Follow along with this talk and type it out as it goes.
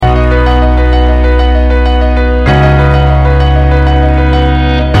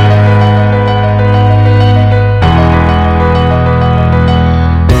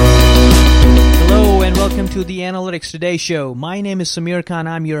Today show. My name is Samir Khan.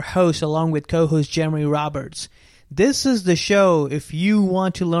 I'm your host along with co-host Jeremy Roberts. This is the show if you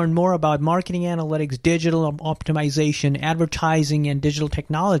want to learn more about marketing analytics, digital optimization, advertising, and digital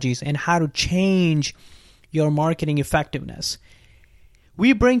technologies and how to change your marketing effectiveness.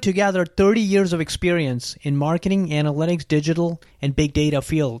 We bring together 30 years of experience in marketing, analytics, digital, and big data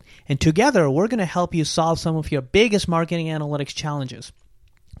field. And together, we're going to help you solve some of your biggest marketing analytics challenges.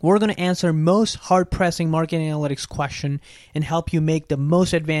 We're going to answer most hard-pressing marketing analytics question and help you make the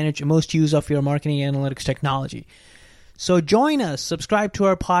most advantage and most use of your marketing analytics technology. So join us. Subscribe to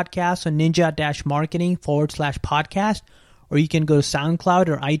our podcast on ninja-marketing/podcast, or you can go to SoundCloud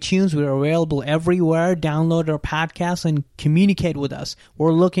or iTunes. We're available everywhere. Download our podcast and communicate with us.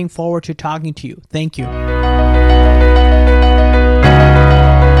 We're looking forward to talking to you. Thank you.